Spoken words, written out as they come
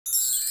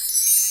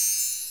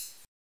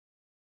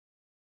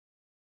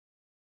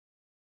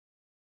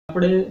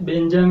આપણે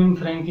બેન્જામિન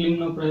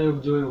ફ્રેન્કલિનનો પ્રયોગ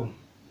જોયો.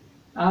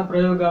 આ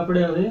પ્રયોગ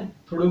આપણે હવે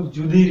થોડોક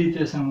જુદી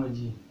રીતે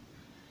સમજીએ.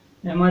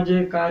 એમાં જે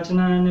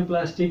કાચના અને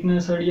પ્લાસ્ટિકના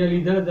સળિયા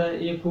લીધા હતા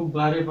એ ખૂબ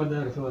ભારે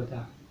પદાર્થો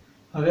હતા.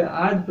 હવે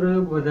આ જ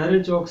પ્રયોગ વધારે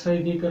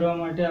ચોકસાઈથી કરવા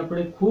માટે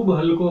આપણે ખૂબ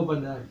હલકો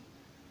પદાર્થ,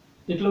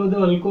 એટલો બધો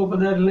હલકો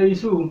પદાર્થ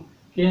લઈશું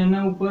કે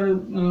એના ઉપર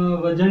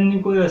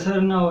વજનની કોઈ અસર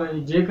ના હોય,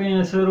 જે કંઈ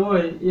અસર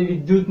હોય એ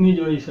વિદ્યુતની જ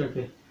હોઈ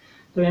શકે.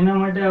 તો એના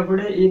માટે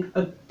આપણે એક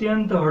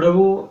અત્યંત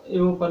હળવો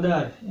એવો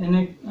પદાર્થ, એને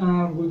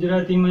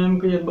ગુજરાતીમાં એમ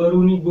કહીએ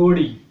બરુની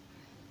ગોળી,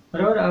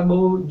 બરાબર? આ બહુ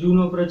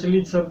જૂનો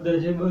પ્રચલિત શબ્દ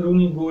છે,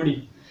 બરુની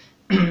ગોળી.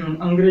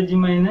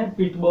 અંગ્રેજીમાં એને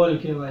પીટબોલ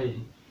કહેવાય,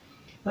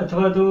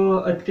 અથવા તો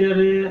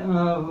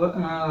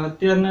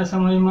અત્યારના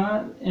સમયમાં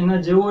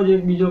એના જેવો જ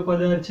એક બીજો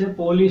પદાર્થ છે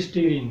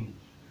પોલિસ્ટીરીન.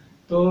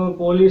 તો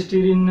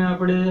પોલિસ્ટીરીનને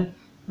આપણે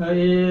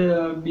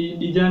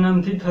બીજા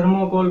નામથી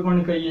થર્મોકોલ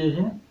પણ કહીએ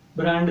છીએ,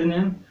 બ્રાન્ડ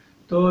નેમ.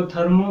 તો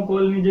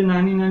થર્મોકોલની જે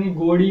નાની નાની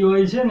ગોળી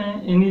હોય છે ને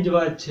એની જ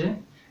વાત છે.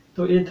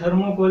 તો એ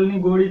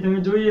થર્મોકોલની ગોળી તમે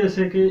જોઈ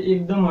હશે કે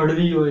એકદમ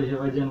હળવી હોય છે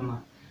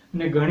વજનમાં,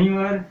 અને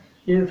ઘણીવાર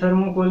એ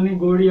થર્મોકોલની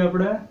ગોળી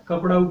આપણા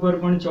કપડા ઉપર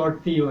પણ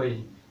ચોંટતી હોય,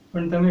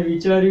 પણ તમે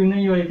વિચાર્યું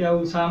નહીં હોય કે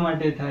આવું શા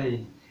માટે થાય.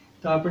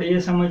 તો આપણે એ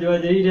સમજવા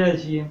જઈ રહ્યા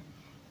છીએ.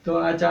 તો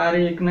આ ચારે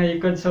એકના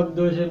એક જ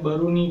શબ્દો છે.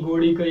 બરુની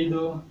ગોળી કહી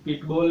દો,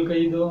 પીટબોલ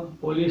કહી દો,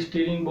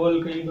 પોલિસ્ટીરીન બોલ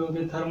કહી દો,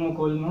 કે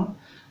થર્મોકોલનો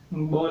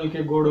બોલ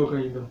કે ગોળો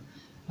કહી દો.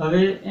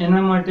 હવે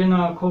એના માટેનો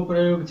આખો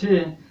પ્રયોગ છે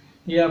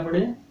એ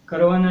આપણે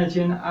કરવાના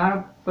છીએ. અને આ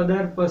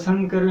પદાર્થ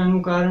પસંદ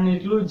કરવાનું કારણ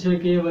એટલું જ છે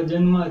કે એ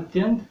વજનમાં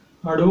અત્યંત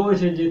હળવો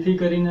છે, જેથી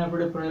કરીને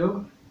આપણે પ્રયોગ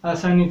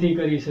આસાનીથી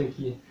કરી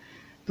શકીએ.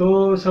 તો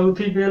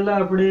સૌથી પહેલા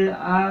આપણે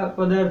આ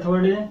પદાર્થ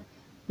વડે,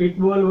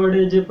 પીટબોલ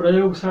વડે જે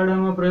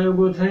પ્રયોગશાળામાં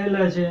પ્રયોગો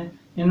થયેલા છે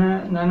એના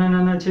નાના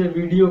નાના છે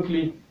વિડીયો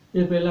ક્લિપ,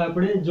 એ પહેલા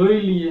આપણે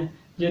જોઈ લઈએ,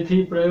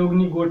 જેથી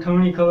પ્રયોગની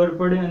ગોઠવણી ખબર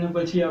પડે અને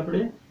પછી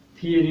આપણે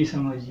થિયરી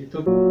સમજીએ. તો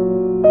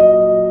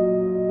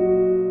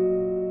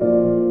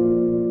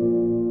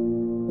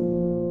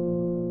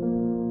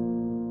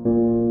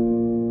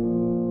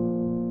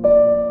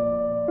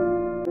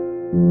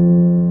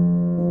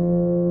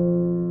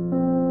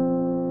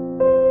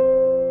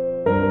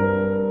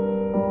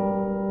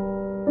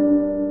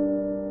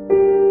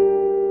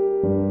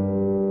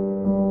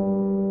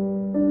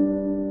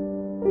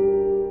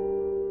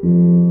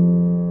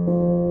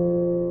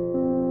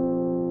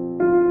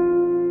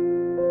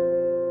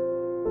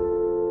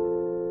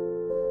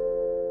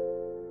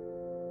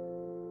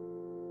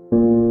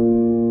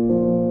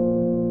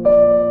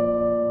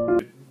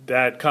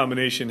that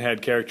combination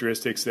had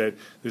characteristics that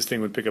this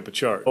thing would pick up a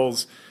chart.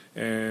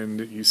 And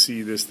you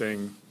see this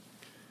thing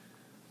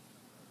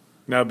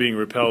now being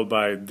repelled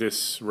by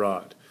this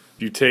rod.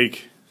 You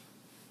take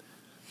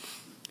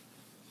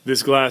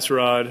this glass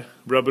rod,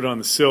 rub it on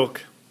the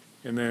silk,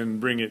 and then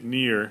bring it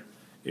near,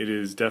 it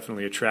is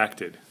definitely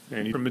attracted.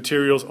 And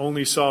materials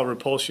only saw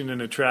repulsion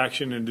and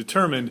attraction and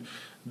determined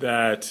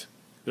that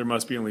there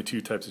must be only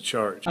two types of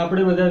charge.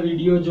 આપણે બધા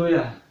video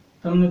જોયા,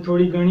 તમને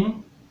થોડી ઘણી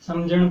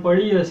સમજણ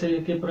પડી હશે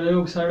કે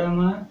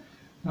પ્રયોગશાળામાં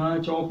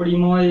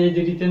ચોપડીમાં હોય એ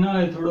જ રીતે ન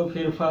હોય, થોડો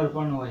ફેરફાર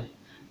પણ હોય.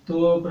 તો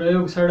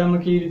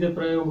પ્રયોગશાળામાં કેવી રીતે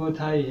પ્રયોગો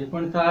થાય છે,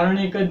 પણ તારણ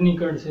એક જ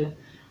નીકળશે.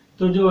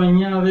 તો જો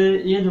અહીંયા હવે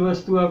એ જ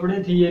વસ્તુ આપણે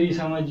થિયરી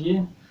સમજીએ.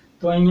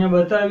 તો અહીંયા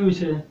બતાવ્યું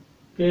છે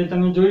કે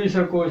તમે જોઈ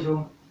શકો છો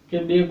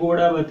કે બે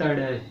ગોળા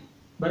બતાડ્યા છે,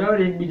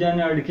 બરાબર,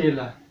 એકબીજાને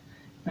અડકેલા,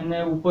 અને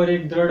ઉપર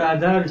એક દ્રઢ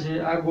આધાર છે.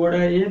 આ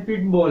ગોળા એ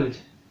પીટબોલ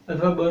છે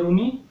અથવા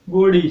બરુની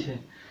ગોળી છે.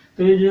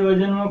 તો એ જે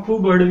વજનમાં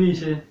ખૂબ હળવી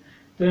છે,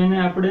 તો એને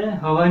આપણે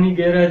હવાની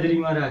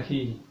ગેરહાજરીમાં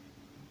રાખી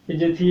કે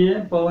જેથી એ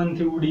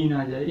પવનથી ઉડી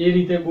ના જાય, એ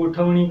રીતે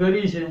ગોઠવણી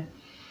કરી છે.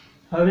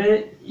 હવે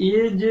એ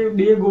જે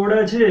બે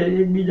ગોળા છે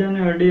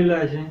એકબીજાને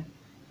અડેલા છે,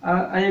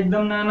 આ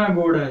એકદમ નાના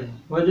ગોળા છે,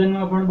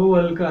 વજનમાં પણ બહુ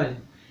હલકા છે.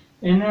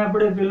 એને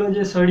આપણે પેલો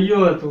જે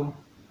સળિયો હતો,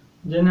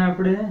 જેને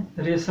આપણે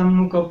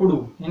રેશમનું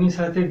કપડું એની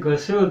સાથે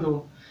ઘસ્યો હતો,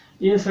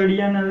 એ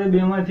સળિયાને હવે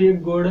બેમાંથી એક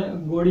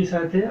ગોળી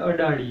સાથે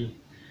અડાડીએ.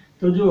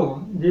 તો જો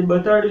જે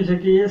બતાડ્યું છે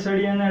કે એ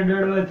સળિયાને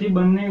અડાડવાથી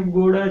બંને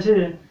ગોળા છે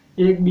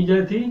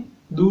એકબીજાથી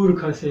દૂર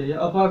ખસે છે,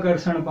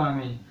 અપાકર્ષણ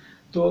પામે.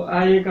 તો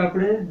આ એક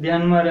આપણે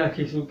ધ્યાનમાં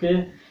રાખીશું કે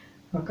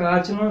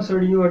કાચનો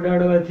સળિયો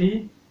અડાડવાથી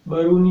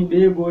બરુની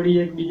બે ગોળી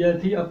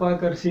એકબીજાથી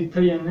અપાકર્ષિત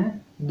થઈ અને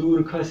દૂર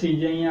ખસી,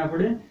 જે અહીંયા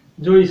આપણે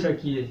જોઈ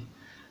શકીએ.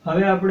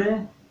 હવે આપણે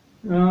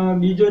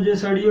બીજો જે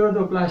સળિયો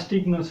હતો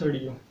પ્લાસ્ટિકનો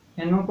સળિયો,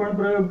 એનો પણ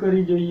પ્રયોગ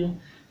કરી જોઈએ.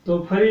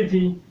 તો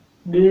ફરીથી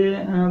બે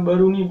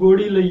બરુની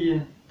ગોળી લઈએ,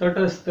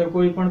 તટસ્થ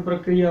કોઈ પણ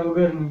પ્રક્રિયા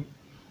વગરની,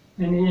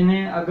 અને એને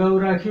અગાઉ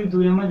રાખ્યું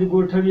હતું એમ જ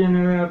ગોઠવીએ. અને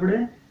હવે આપણે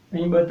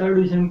અહીં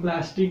બતાડ્યું છે એમ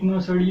પ્લાસ્ટિકનો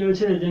સળિયો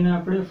છે જેને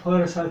આપણે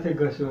ફર સાથે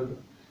ઘસ્યો હતો,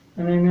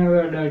 અને એને હવે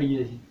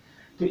અડાડીએ છીએ.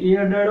 તો એ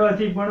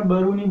અડાડવાથી પણ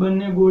બરુની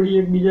બંને ગોળી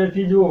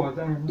એકબીજાથી જુઓ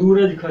તમે દૂર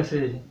જ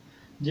ખસે છે.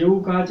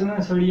 જેવું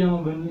કાચના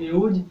સળિયામાં બન્યું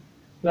એવું જ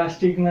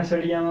પ્લાસ્ટિકના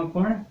સળિયામાં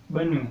પણ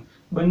બન્યું.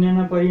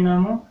 બંનેના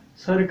પરિણામો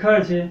સરખા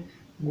છે.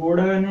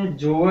 ગોળાને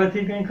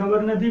જોવાથી કંઈ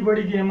ખબર નથી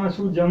પડી કે એમાં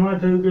શું જમા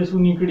થયું કે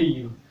શું નીકળી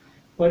ગયું.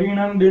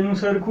 પરિણામ બેનું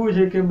સરખું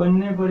છે કે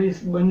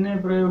બંને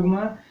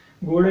પ્રયોગમાં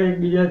ગોળા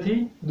એકબીજાથી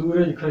દૂર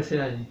જ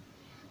ખસ્યા છે.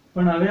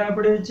 પણ હવે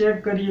આપણે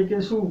ચેક કરીએ કે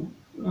શું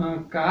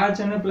કાચ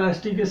અને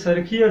પ્લાસ્ટિકે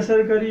સરખી અસર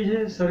કરી છે,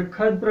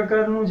 સરખા જ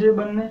પ્રકારનું છે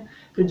બંને,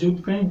 કે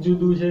કંઈક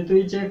જુદું છે? તો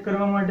એ ચેક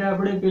કરવા માટે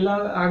આપણે પેલા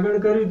આગળ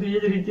કર્યું હતું એ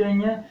જ રીતે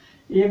અહીંયા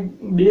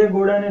બે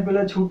ગોળાને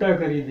પેલા છૂટા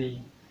કરી દઈએ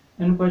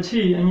અને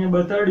પછી અહીંયા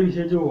બતાડ્યું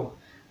છે, જુઓ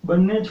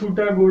બંને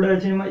છૂટા ગોળા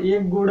છે, એમાં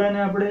એક ગોળાને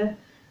આપણે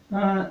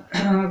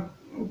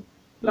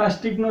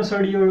પ્લાસ્ટિકનો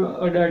સળિયો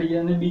અડાડીએ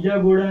અને બીજા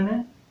ગોળાને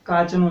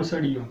કાચનો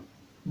સળિયો,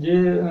 જે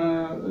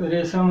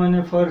રેશમ અને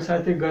ફર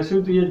સાથે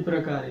ઘસ્યું હતું એ જ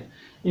પ્રકારે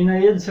એના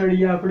એ જ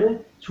સળિયા આપણે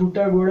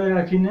છૂટા ગોળા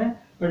રાખીને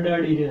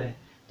અડાડી રહ્યા.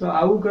 તો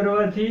આવું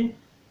કરવાથી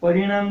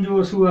પરિણામ જો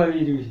શું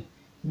આવી રહ્યું છે,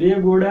 બે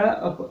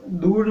ગોળા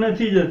દૂર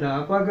નથી જતા,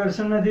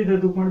 અપાકર્ષણ નથી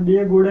થતું, પણ બે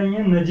ગોળા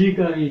અહીંયા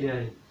નજીક આવી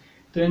રહ્યા છે.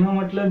 તો એનો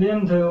મતલબ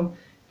એમ થયો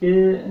કે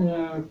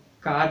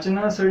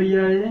કાચના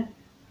સળિયાએ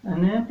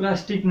અને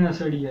પ્લાસ્ટિકના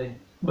સળિયાએ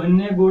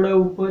બંને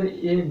ગોળા ઉપર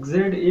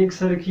એક્ઝેક્ટ એક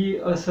સરખી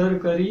અસર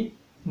કરી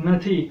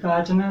નથી.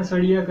 કાચના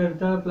સળિયા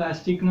કરતા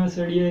પ્લાસ્ટિકના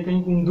સળિયાએ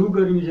કંઈક ઊંધું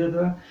કર્યું છે,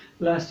 અથવા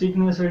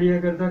પ્લાસ્ટિકના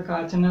સળિયા કરતા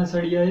કાચના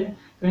સળિયાએ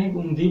કંઈક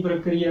ઊંધી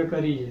પ્રક્રિયા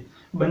કરી છે.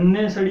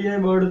 બંને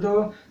સળિયાએ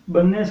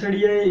બંને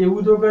સળિયાએ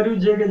એવું તો કર્યું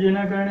છે કે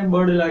જેના કારણે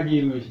બળ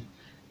લાગી રહ્યું છે,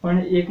 પણ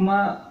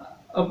એકમાં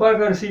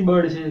અપાકર્ષી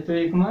બળ છે તો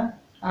એકમાં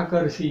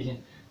આકર્ષી છે.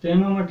 તો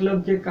એનો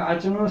મતલબ કે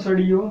કાચનો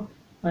સળિયો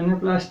અને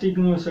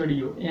પ્લાસ્ટિકનો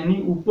સળિયો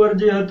એની ઉપર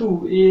જે હતું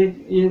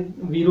એ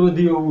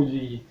વિરોધી હોવું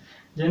જોઈએ,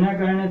 જેના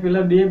કારણે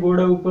પેલા બે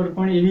ગોળા ઉપર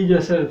પણ એવી જ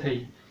અસર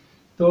થઈ.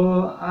 તો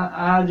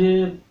આ જે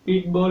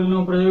પીટ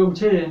બોલનો પ્રયોગ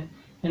છે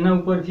એના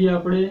ઉપરથી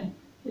આપણે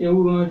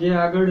એવું જે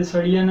આગળ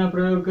સળિયાના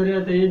પ્રયોગ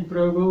કર્યા હતા એ જ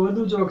પ્રયોગો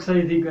વધુ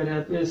ચોકસાઈથી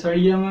કર્યા. એ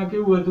સળિયામાં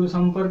કેવું હતું,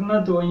 સંપર્ક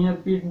નહોતો,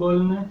 અહીંયા પીટ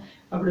બોલને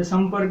આપણે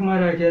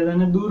સંપર્કમાં રાખ્યા હતા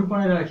અને દૂર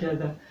પણ રાખ્યા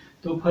હતા.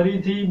 તો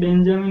ફરીથી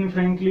બેન્જામિન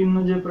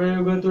ફ્રેન્કલિનનો જે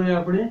પ્રયોગ હતો એ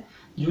આપણે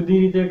જુદી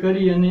રીતે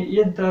કરી અને એ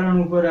જ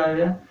તારણ ઉપર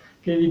આવ્યા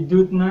કે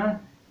વિદ્યુતના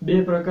બે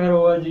પ્રકાર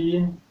હોવા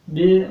જોઈએ,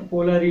 બે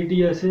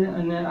પોલારિટી હશે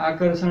અને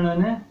આકર્ષણ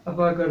અને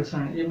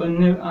અપાકર્ષણ એ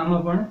બંને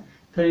આમાં પણ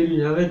થઈ રહ્યું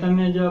છે. હવે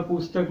તમે જે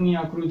પુસ્તકની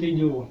આકૃતિ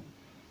જુઓ,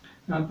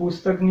 આ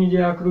પુસ્તકની જે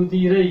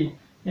આકૃતિ રહી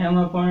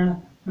એમાં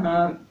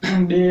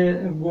પણ બે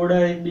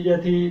ગોળા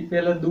એકબીજાથી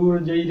પહેલા દૂર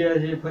જઈ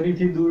રહ્યા છે,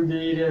 ફરીથી દૂર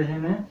જઈ રહ્યા છે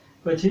અને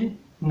પછી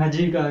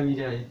નજીક આવી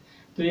રહ્યા છે.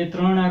 તો એ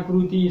ત્રણ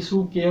આકૃતિ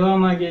શું કહેવા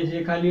માંગે છે,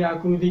 ખાલી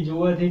આકૃતિ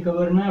જોવાથી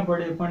ખબર ના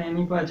પડે, પણ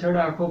એની પાછળ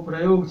આખો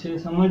પ્રયોગ છે,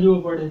 સમજવો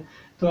પડે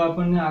તો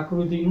આપણને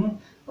આકૃતિનું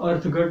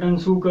અર્થઘટન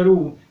શું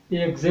કરવું એ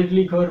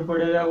એક્ઝેક્ટલી ખબર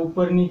પડે. આ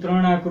ઉપરની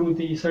ત્રણ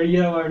આકૃતિ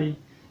સળિયાવાળી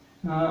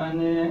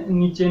અને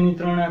નીચેની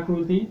ત્રણ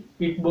આકૃતિ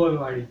પીટબોલ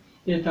વાળી,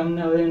 એ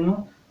તમને હવે એનો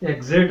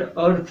એક્ઝેક્ટ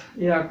અર્થ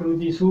એ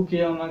આકૃતિ શું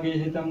કહેવા માંગે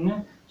છે તમને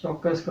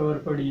ચોક્કસ ખબર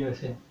પડી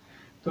હશે.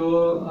 તો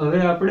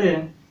હવે આપણે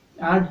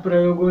આ જ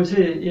પ્રયોગો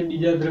છે એ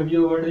બીજા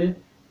દ્રવ્યો વડે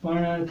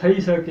પણ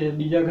થઈ શકે.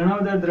 બીજા ઘણા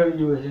બધા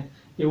દ્રવ્યો છે,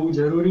 એવું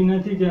જરૂરી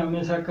નથી કે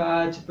હંમેશા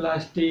કાચ,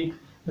 પ્લાસ્ટિક,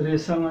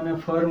 રેશમ અને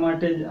ફર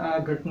માટે જ આ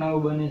ઘટનાઓ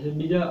બને છે.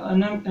 બીજા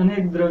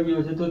અનેક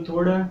દ્રવ્યો છે. તો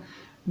થોડા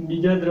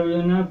બીજા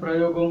દ્રવ્યોના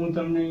પ્રયોગો હું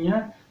તમને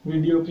અહીંયા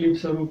વિડીયો ક્લિપ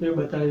સ્વરૂપે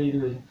બતાવી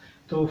રહ્યો છું.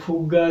 તો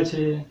ફુગ્ગા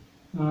છે,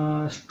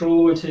 સ્ટ્રો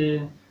છે,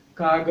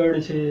 કાગળ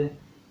છે,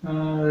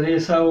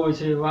 રેસાઓ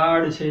છે,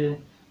 વાડ છે,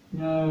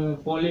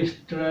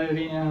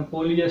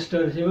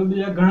 પોલિએસ્ટર છે, એવા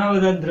બીજા ઘણા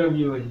બધા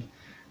દ્રવ્યો છે,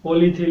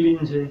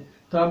 પોલિથિલિન છે.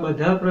 તો આ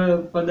બધા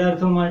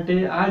પદાર્થો માટે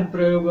આ જ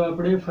પ્રયોગો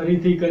આપણે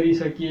ફરીથી કરી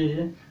શકીએ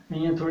છીએ.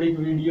 અહીંયા થોડીક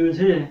વિડીયો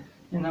છે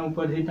એના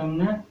ઉપરથી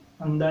તમને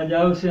અંદાજ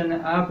આવશે અને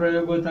આ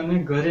પ્રયોગો તમે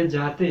ઘરે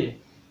જાતે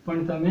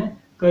પણ તમે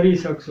કરી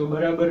શકશો.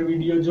 બરાબર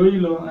વિડીયો જોઈ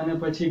લો અને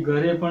પછી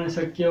ઘરે પણ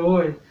શક્ય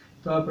હોય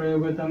તો આ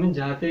પ્રયોગો તમે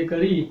જાતે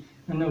કરી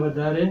અને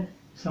વધારે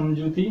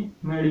સમજૂતી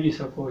મેળવી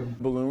શકો છો.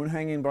 Balloon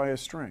hanging by a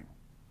string.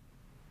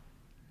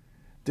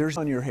 There's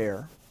on your hair.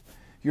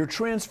 You're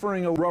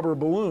transferring a rubber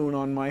balloon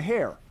on my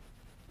hair.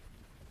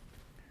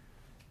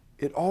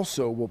 It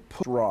also will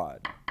put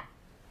rod.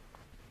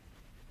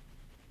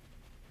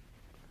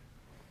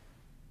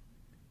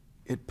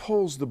 It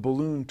pulls the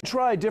balloon.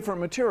 Try different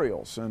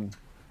materials and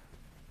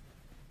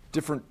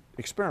different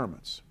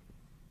experiments.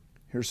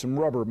 Here's some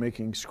rubber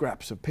making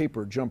scraps of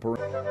paper jump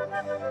around.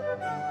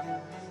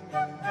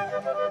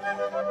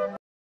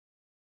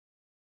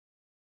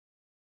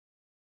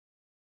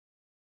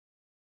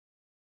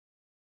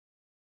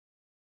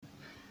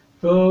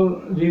 તો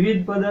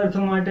વિવિધ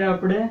પદાર્થો માટે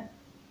આપણે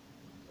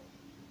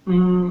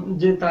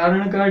જે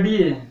તારણ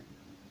કાઢીએ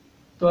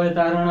તો આ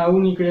તારણ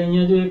આવું નીકળે.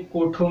 અહીંયા જો એક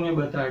કોઠો મેં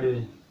બતાડ્યો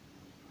છે,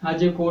 આ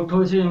જે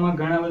કોઠો છે એમાં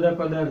ઘણા બધા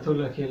પદાર્થો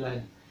લખેલા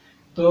છે.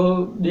 તો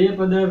બે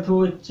પદાર્થો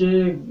વચ્ચે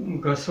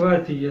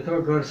ઘસવાથી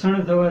અથવા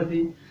ઘર્ષણ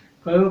થવાથી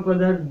કયો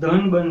પદાર્થ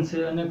ધન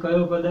બનશે અને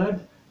કયો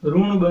પદાર્થ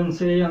ઋણ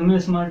બનશે એ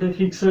હંમેશા માટે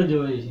ફિક્સ જ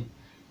હોય છે.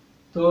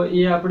 તો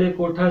એ આપણે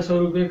કોઠા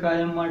સ્વરૂપે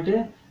કાયમ માટે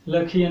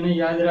લખી અને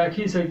યાદ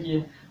રાખી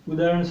શકીએ.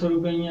 ઉદાહરણ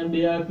સ્વરૂપે અહીંયા બે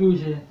આપ્યું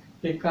છે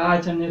કે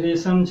કાચ અને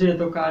રેશમ છે,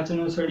 તો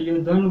કાચનો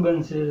સળિયો ધન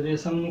બનશે,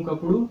 રેશમનું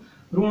કપડું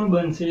ઋણ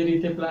બનશે. એ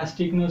રીતે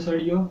પ્લાસ્ટિકનો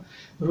સળિયો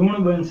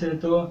ઋણ બનશે,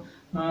 તો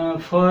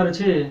ફર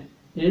છે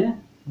એ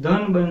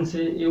ધન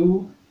બનશે. એવું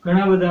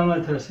ઘણા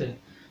બધામાં થશે.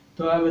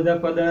 તો આ બધા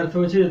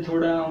પદાર્થો છે,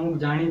 થોડા અમુક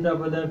જાણીતા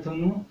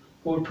પદાર્થોનું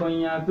કોઠો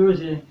અહીંયા આપ્યો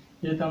છે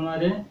જે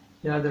તમારે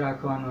યાદ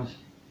રાખવાનો છે.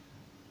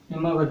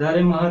 એમાં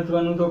વધારે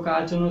મહત્વનું તો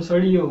કાચનો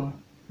સળિયો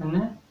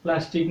અને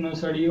પ્લાસ્ટિકનો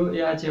સળિયો એ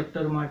આ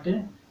ચેપ્ટર માટે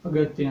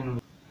અગત્યનું.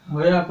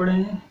 હવે આપણે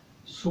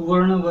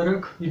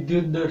સુવર્ણ-વરખ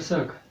વિદ્યુત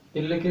દર્શક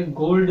એટલે કે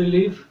ગોલ્ડ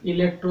લીફ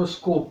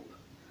ઇલેક્ટ્રોસ્કોપ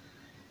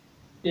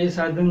એ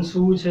સાધન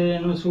શું છે,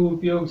 એનો શું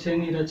ઉપયોગ છે,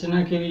 એની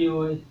રચના કેવી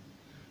હોય,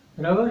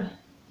 બરાબર,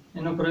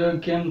 એનો પ્રયોગ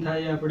કેમ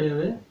થાય આપણે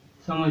હવે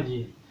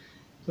સમજીએ.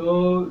 તો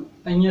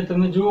અહીંયા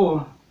તમે જુઓ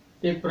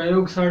એક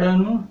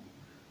પ્રયોગશાળાનું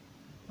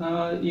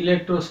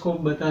ઇલેક્ટ્રોસ્કોપ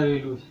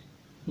બતાવેલું છે.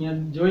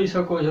 અહીંયા જોઈ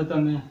શકો છો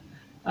તમે.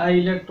 આ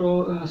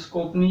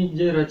ઇલેક્ટ્રોસ્કોપની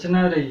જે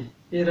રચના રહી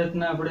એ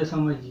રચના આપણે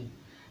સમજીએ.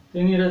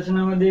 તેની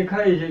રચનામાં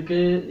દેખાય છે કે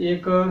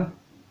એક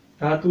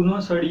ધાતુનો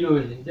સળિયો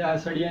છે. જે આ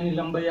સળિયાની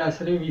લંબાઈ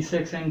આશરે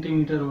 20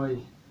 સેન્ટીમીટર હોય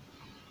છે.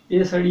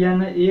 એ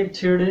સળિયાના એક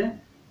છેડે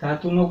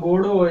ધાતુનો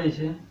ગોળો હોય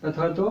છે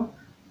અથવા તો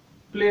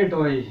પ્લેટ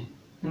હોય છે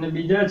અને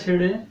બીજા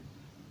છેડે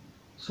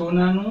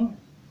સોનાનું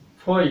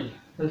ફોઇલ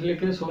એટલે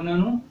કે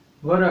સોનાનું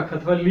વરખ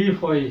અથવા લીફ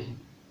હોય છે,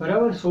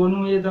 બરાબર.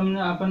 સોનું એ તમને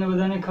આપણને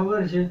બધાને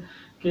ખબર છે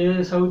કે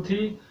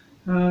સૌથી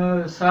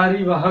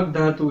સારી વાહક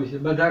ધાતુ છે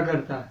બધા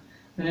કરતા,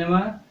 અને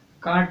એમાં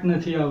કાંટ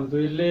નથી આવતો,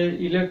 એટલે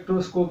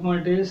ઇલેક્ટ્રોસ્કોપ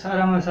માટે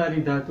સારામાં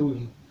સારી ધાતુ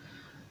છે.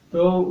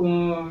 તો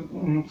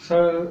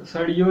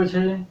સળિયો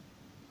છે,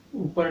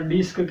 ઉપર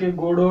ડિસ્ક કે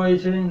ગોળો હોય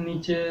છે,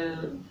 નીચે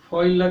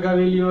ફોઇલ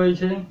લગાવેલી હોય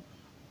છે,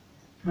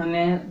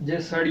 અને જે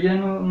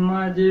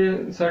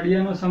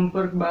સળિયાનો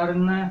સંપર્ક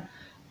બહારના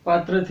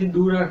પાત્રથી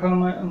દૂર રાખવા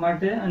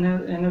માટે અને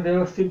એને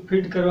વ્યવસ્થિત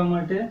ફિટ કરવા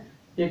માટે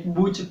એક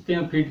બૂચ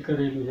ત્યાં ફિટ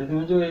કરેલું છે.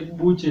 તમે જો એક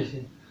બૂચ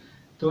છે,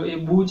 તો એ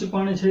બૂચ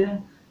પણ છે,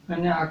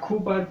 અને આખું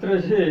પાત્ર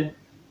છે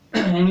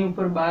એની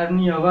ઉપર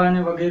બહારની હવા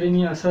અને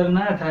વગેરેની અસર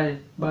ના થાય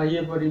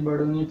બાહ્ય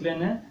પરિબળોની, એટલે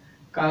એને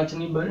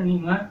કાચની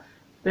બરણીમાં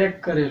પેક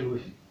કરેલું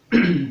છે.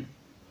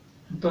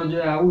 તો જે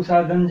આવું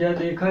સાધન જ્યાં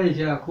દેખાય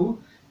છે આખું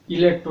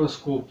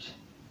ઇલેક્ટ્રોસ્કોપ છે,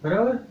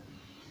 બરાબર.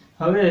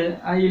 હવે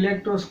આ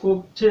ઇલેક્ટ્રોસ્કોપ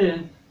છે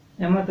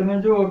એમાં તમે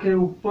જુઓ કે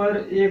ઉપર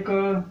એક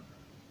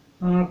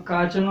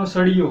કાચનો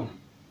સળિયો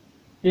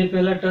એ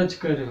પહેલા ટચ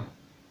કર્યો.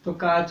 તો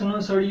કાચનો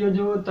સળિયો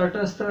જો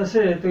તટસ્થ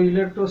હશે તો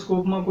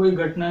ઇલેક્ટ્રોસ્કોપમાં કોઈ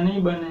ઘટના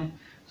નહીં બને.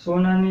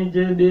 સોનાની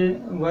જે બે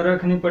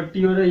વરખની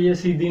પટ્ટીઓ રહી એ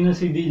સીધી ને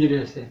સીધી જ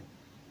રહેશે,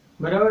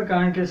 બરાબર.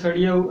 કારણ કે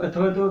સળિયા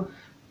અથવા તો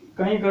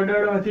કંઈક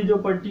અડાડવાથી જો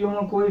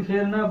પટ્ટીઓમાં કોઈ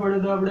ફેર ના પડે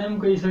તો આપણે એમ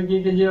કહી શકીએ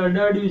કે જે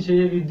અડાડ્યું છે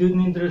એ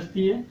વિદ્યુતની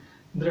દ્રષ્ટિએ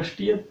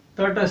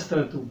તટસ્થ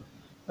હતું,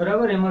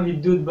 બરાબર. એમાં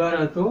વિદ્યુત ભાર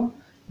હતો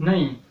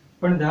નહીં.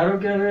 પણ ધારો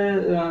કે હવે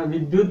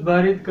વિદ્યુત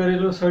ભારિત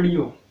કરેલો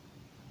સળિયો,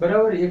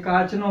 બરાબર, એ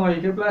કાચનો હોય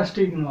કે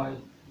પ્લાસ્ટિકનો હોય.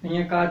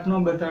 અહીંયા કાચનો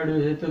બતાડ્યો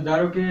છે, તો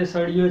ધારો કે એ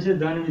સળિયો છે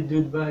ધન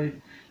વિદ્યુત ભારિત,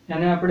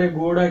 એને આપણે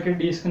ગોળા કે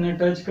ડિસ્કને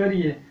ટચ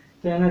કરીએ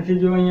તો એનાથી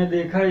જો અહીંયા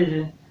દેખાય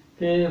છે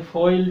કે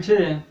ફોઇલ છે,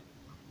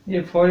 એ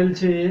ફોઇલ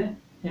છે એ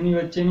એની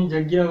વચ્ચેની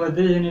જગ્યા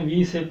વધે છે અને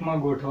વી શેપમાં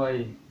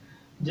ગોઠવાય,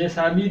 જે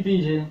સાબિતી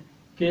છે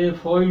કે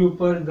ફોઇલ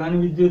ઉપર ધન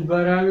વિદ્યુત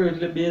ભાર આવ્યો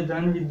એટલે બે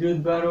ધન વિદ્યુત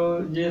ભારો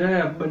જે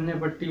રહ્યા બંને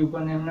પટ્ટી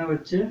ઉપર એમના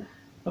વચ્ચે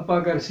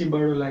અપાકર્ષી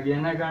બળો લાગે,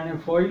 એના કારણે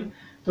ફોઇલ.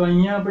 તો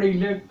અહીંયા આપણે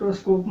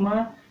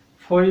ઇલેક્ટ્રોસ્કોપમાં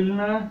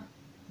ફોઇલના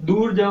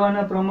દૂર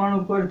જવાના પ્રમાણ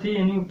ઉપરથી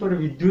એની ઉપર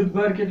વિદ્યુત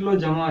ભાર કેટલો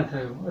જમા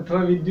થયો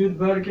અથવા વિદ્યુત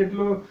ભાર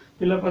કેટલો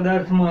પેલા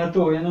પદાર્થમાં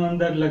હતો એનો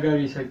અંદાજ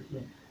લગાવી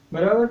શકીએ,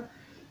 બરાબર.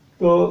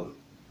 તો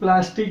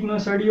પ્લાસ્ટિકનો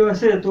સળિયો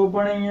હશે તો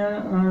પણ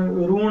અહીંયા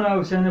ઋણ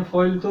આવશે અને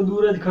ફોઇલ તો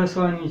દૂર જ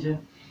ખસવાની છે.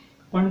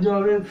 પણ જો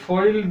હવે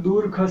ફોઇલ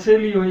દૂર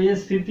ખસેલી હોય એ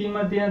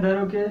સ્થિતિમાં ત્યાં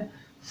ધારો કે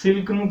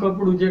સિલ્કનું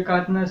કપડું જે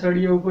કાચના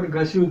સળિયા ઉપર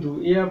ઘસ્યું હતું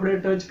એ આપણે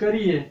ટચ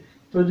કરીએ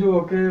તો જુઓ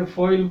કે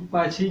ફોઇલ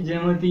પાછી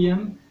જેમાંથી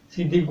એમ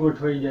સીધી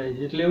ગોઠવાઈ જાય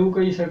છે. એટલે એવું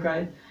કહી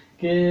શકાય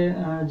કે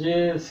જે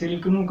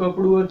સિલ્કનું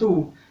કપડું હતું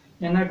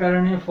એના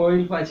કારણે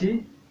ફોઇલ પાછી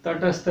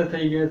તટસ્થ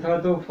થઈ ગઈ,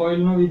 અથવા તો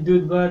ફોઇલનો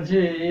વિદ્યુત ભાર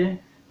છે એ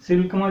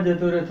સિલ્કમાં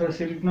જતો રહે અથવા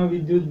સિલ્કનો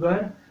વિદ્યુત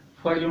ભાર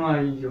ફોઇલમાં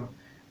આવી ગયો.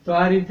 તો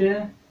આ રીતે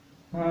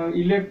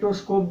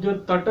ઇલેક્ટ્રોસ્કોપ જો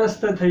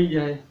તટસ્થ થઈ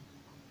જાય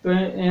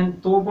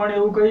તો પણ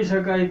એવું કહી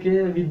શકાય કે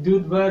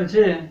વિદ્યુત ભાર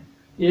છે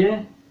એ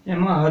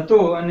એમાં હતો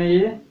અને એ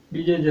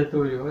બીજે જતો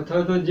રહ્યો,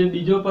 અથવા તો જે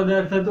બીજો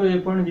પદાર્થ હતો એ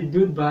પણ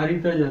વિદ્યુત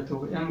ભારિત જ હતો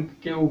એમ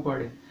કહેવું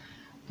પડે.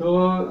 તો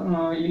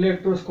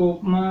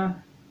ઇલેક્ટ્રોસ્કોપમાં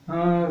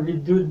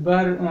વિદ્યુત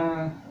ભાર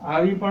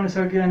આવી પણ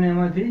શકે અને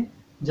એમાંથી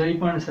જઈ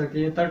પણ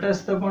શકે,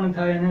 તટસ્થ પણ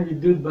થાય અને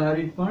વિદ્યુત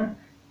ભારિત પણ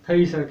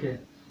થઈ શકે.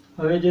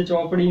 હવે જે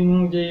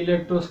ચોપડીનું જે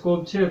ઇલેક્ટ્રોસ્કોપ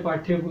છે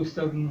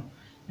પાઠ્યપુસ્તકનું,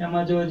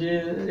 એમાં જો જે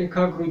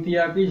રેખાકૃતિ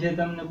આપી છે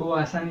તમને બહુ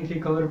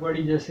આસાનીથી ખબર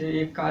પડી જશે.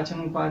 એક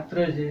કાચનું પાત્ર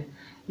છે,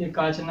 એ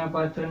કાચના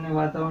પાત્રને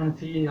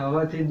વાતાવરણથી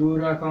હવાથી દૂર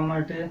રાખવા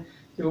માટે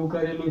એવું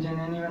કરેલું છે,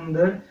 અને એની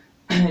અંદર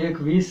એક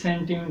 20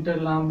 સેન્ટીમીટર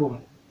લાંબો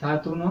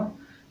ધાતુનો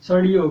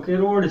સળિયો કે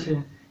રોડ છે,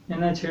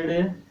 એના છેડે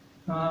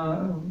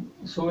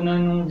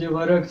સોનાનું જે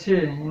વરખ છે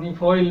એની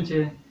ફોઇલ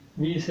છે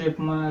વી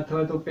શેપમાં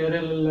અથવા તો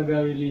પેરેલલ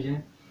લગાવેલી છે,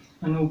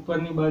 અને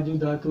ઉપરની બાજુ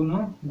ધાતુનો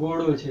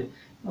ગોળો છે,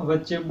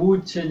 વચ્ચે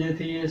બૂચ છે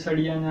જેથી એ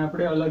સળિયાને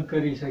આપણે અલગ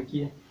કરી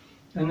શકીએ.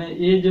 અને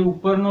એ જે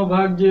ઉપરનો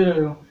ભાગ જે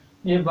રહ્યો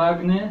એ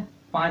ભાગને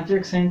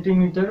 5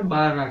 સેન્ટીમીટર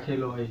બહાર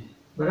રાખેલો હોય છે,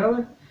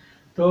 બરાબર.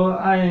 તો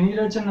આ એની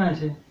રચના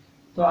છે.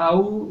 તો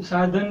આવું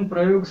સાધન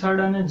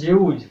પ્રયોગશાળાને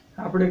જેવું જ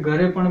આપણે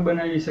ઘરે પણ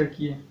બનાવી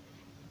શકીએ.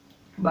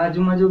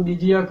 બાજુમાં જો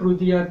બીજી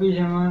આકૃતિ આપી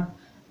છે એમાં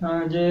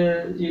જે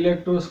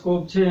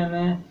ઇલેક્ટ્રોસ્કોપ છે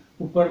અને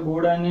ઉપર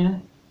ગોળાને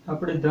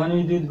આપણે ધન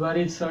વિદ્યુત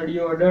ભારિત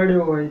સળિયો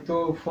અડાડ્યો હોય તો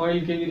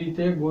ફોઇલ કેવી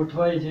રીતે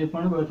ગોઠવાય છે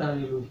પણ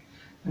બતાવેલું છે.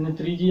 અને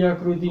ત્રીજી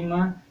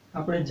આકૃતિમાં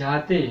આપણે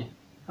જાતે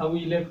આવું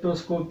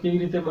ઇલેક્ટ્રોસ્કોપ કેવી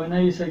રીતે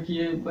બનાવી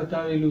શકીએ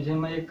બતાવેલું છે.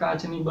 એમાં એક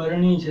કાચની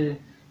બરણી છે,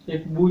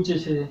 એક બૂચ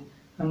છે,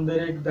 અંદર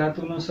એક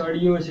ધાતુનો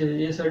સળિયો છે.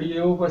 એ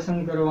સળિયો એવો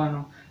પસંદ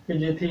કરવાનો કે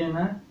જેથી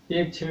એના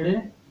એક છેડે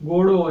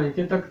ગોળો હોય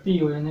કે તકતી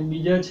હોય અને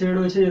બીજા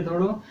છેડો છે એ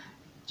થોડો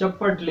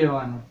ચપ્પટ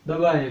લેવાનો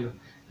દબાયેલો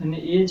અને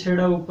એ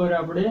છેડા ઉપર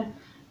આપણે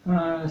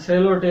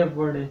સેલો ટેપ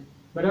વડે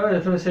બરાબર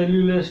અથવા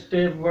સેલ્યુલર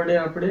ટેપ વડે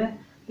આપણે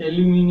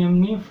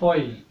એલ્યુમિનિયમની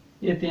ફોઇલ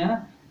એ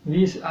ત્યાં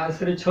 20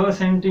 આશરે 6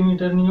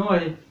 સેન્ટીમીટરની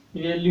હોય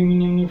એ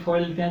એલ્યુમિનિયમની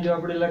ફોઇલ ત્યાં જો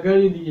આપણે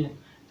લગાવી દઈએ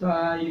તો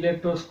આ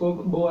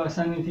ઇલેક્ટ્રોસ્કોપ બહુ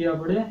આસાનીથી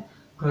આપણે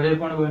ઘરે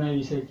પણ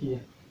બનાવી શકીએ.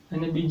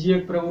 અને બીજી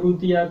એક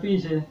પ્રવૃત્તિ આપી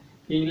છે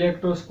કે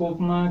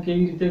ઇલેક્ટ્રોસ્કોપમાં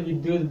કેવી રીતે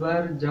વિદ્યુત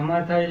ભાર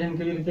જમા થાય છે અને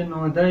કેવી રીતે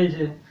નોંધાય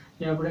છે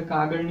એ આપણે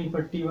કાગળની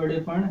પટ્ટી વડે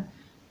પણ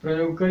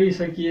પ્રયોગ કરી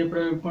શકીએ.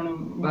 પ્રયોગ પણ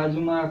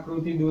બાજુમાં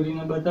આકૃતિ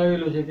દોરીને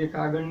બતાવેલો છે કે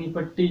કાગળની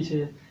પટ્ટી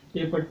છે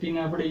એ પટ્ટીને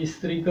આપણે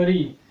ઇસ્ત્રી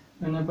કરી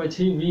અને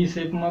પછી વી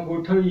શેપમાં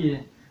ગોઠવીએ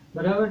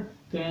બરાબર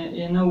તો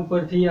એના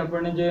ઉપરથી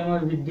આપણને જો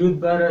એમાં વિદ્યુત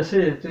ભાર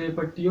હશે તો એ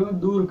પટ્ટીઓ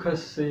દૂર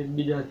ખસશે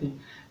એકબીજાથી.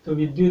 તો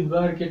વિદ્યુત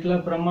ભાર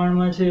કેટલા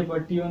પ્રમાણમાં છે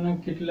પટ્ટીઓને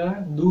કેટલા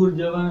દૂર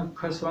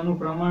ખસવાનું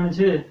પ્રમાણ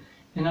છે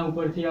એના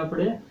ઉપરથી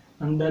આપણે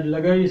અંદાજ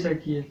લગાવી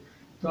શકીએ.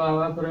 તો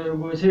આવા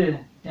પ્રયોગો છે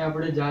એ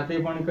આપણે જાતે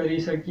પણ કરી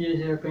શકીએ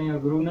છીએ, કંઈ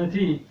અઘરું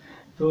નથી.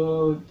 તો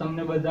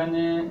તમને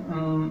બધાને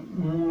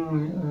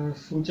હું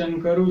સૂચન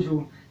કરું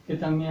છું કે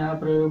તમે આ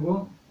પ્રયોગો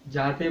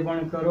જાતે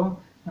પણ કરો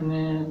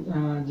અને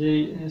જે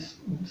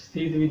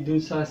સ્થિત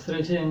વિદ્યુત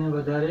શાસ્ત્ર છે એને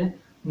વધારે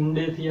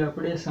ઊંડેથી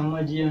આપણે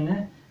સમજીએ અને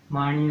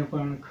માણીએ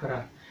પણ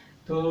ખરા.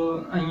 તો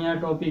અહીંયા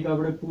ટોપિક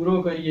આપણે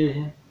પૂરો કરીએ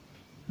છીએ.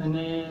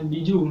 અને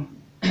બીજું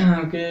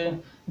કે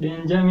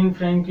બેન્જામિન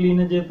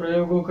ફ્રેન્કલિને જે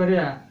પ્રયોગો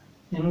કર્યા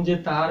એનું જે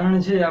તારણ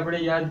છે આપણે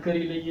યાદ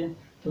કરી લઈએ.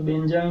 તો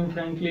બેન્જામિન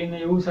ફ્રેન્કલિને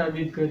એવું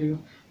સાબિત કર્યું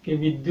કે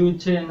વિદ્યુત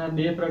છે એના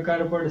બે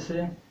પ્રકાર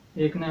પડશે.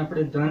 એકને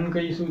આપણે ધન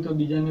કહીશું તો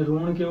બીજાને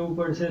ઋણ કહેવું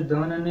પડશે.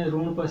 ધન અને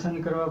ઋણ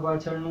પસંદ કરવા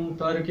પાછળનું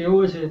તર્ક એવો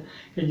છે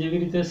કે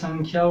જેવી રીતે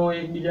સંખ્યાઓ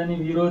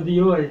એકબીજાની વિરોધી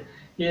હોય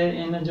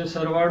એને જો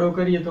સરવાળો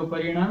કરીએ તો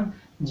પરિણામ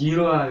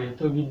 0 આવે.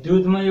 તો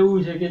વિદ્યુતમાં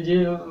એવું છે કે જે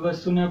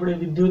વસ્તુને આપણે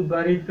વિદ્યુત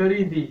ભારિત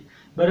કરી હતી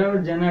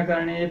બરાબર જેના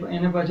કારણે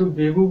એને પાછું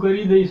ભેગું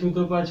કરી દઈશું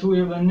તો પાછું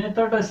એ બંને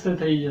તટસ્થ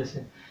થઈ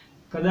જશે.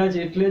 કદાચ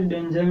એટલે જ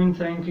બેન્જામિન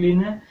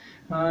ફ્રેન્કલિને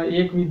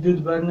એક વિદ્યુત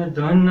ભારને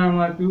ધન નામ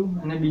આપ્યું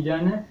અને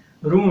બીજાને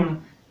ઋણ.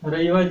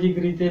 રૈવાજિક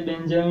રીતે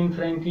બેન્જામિન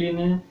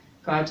ફ્રેન્કલિને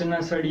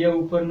કાચના સળિયા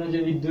ઉપરનો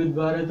જે વિદ્યુત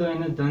ભાર હતો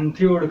એને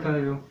ધનથી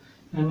ઓળખાવ્યો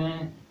અને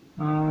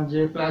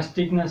જે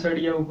પ્લાસ્ટિકના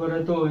સળિયા ઉપર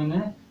હતો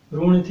એને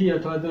ઋણથી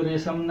અથવા તો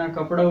રેશમના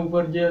કપડા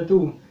ઉપર જે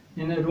હતું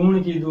એને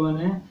ઋણ કીધું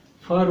અને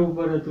ફર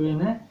ઉપર હતું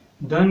એને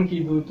ધન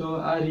કીધું. તો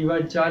આ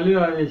રિવાજ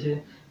ચાલ્યો આવે છે.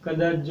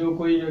 કદાચ જો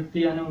કોઈ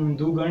વ્યક્તિ આને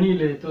ઊંધું ગણી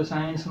લે તો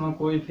સાયન્સમાં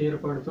કોઈ ફેર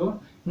પડતો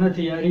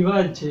નથી. આ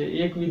રિવાજ છે.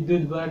 એક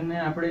વિદ્યુત ભારને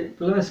આપણે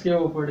પ્લસ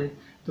કહેવો પડે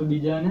તો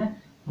બીજાને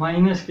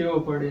માઇનસ કહેવો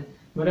પડે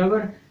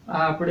બરાબર. આ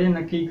આપણે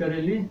નક્કી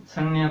કરેલી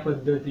સંજ્ઞા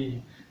પદ્ધતિ.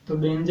 તો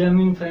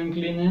બેન્જામિન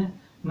ફ્રેન્કલિને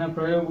ના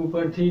પ્રયોગ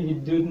ઉપરથી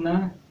વિદ્યુતના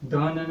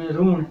ધન અને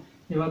ઋણ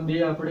એવા બે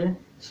આપણે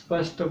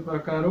સ્પષ્ટ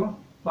પ્રકારો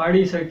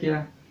પાડી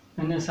શક્યા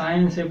અને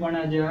સાયન્સે પણ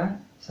આજે આ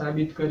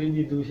સાબિત કરી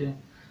દીધું છે.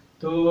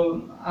 તો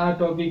આ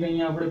ટોપિક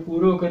અહીંયા આપણે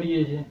પૂરો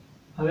કરીએ છીએ.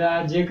 હવે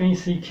આ જે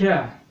કંઈ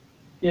શીખ્યા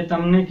એ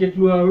તમને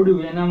કેટલું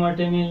આવડ્યું એના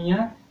માટે મેં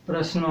અહીંયા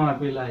પ્રશ્નો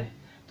આપેલા છે.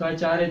 તો આ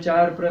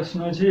 4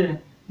 પ્રશ્નો છે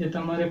એ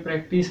તમારે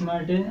પ્રેક્ટિસ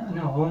માટે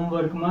અને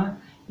હોમવર્કમાં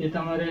એ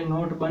તમારે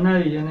નોટ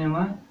બનાવી અને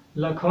એમાં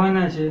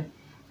લખવાના છે.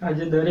 આ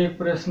જે દરેક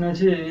પ્રશ્ન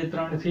છે એ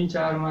 3 થી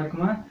 4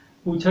 માર્કમાં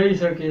પૂછાઈ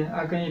શકે.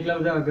 આ કંઈ એટલા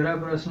બધા અઘરા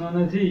પ્રશ્નો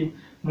નથી.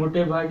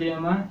 મોટે ભાગે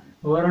એમાં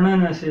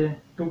વર્ણન હશે,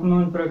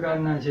 ટૂંકનોંધ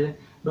પ્રકારના છે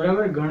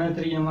બરાબર.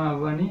 ગણતરી એમાં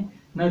આવવાની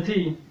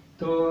નથી.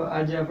 તો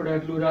આજે આપણે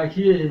આટલું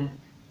રાખીએ છીએ.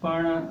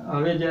 પણ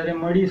હવે જ્યારે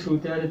મળીશું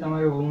ત્યારે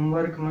તમારે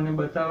હોમવર્ક મને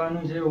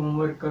બતાવવાનું છે,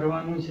 હોમવર્ક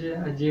કરવાનું છે.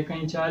 આ જે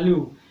કંઈ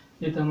ચાલ્યું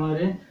એ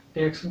તમારે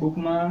ટેક્સ્ટ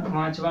બુકમાં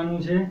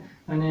વાંચવાનું છે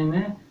અને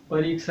એને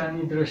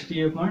પરીક્ષાની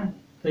દ્રષ્ટિએ પણ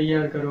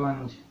તૈયાર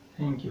કરવાનું છે.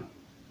 Thank you.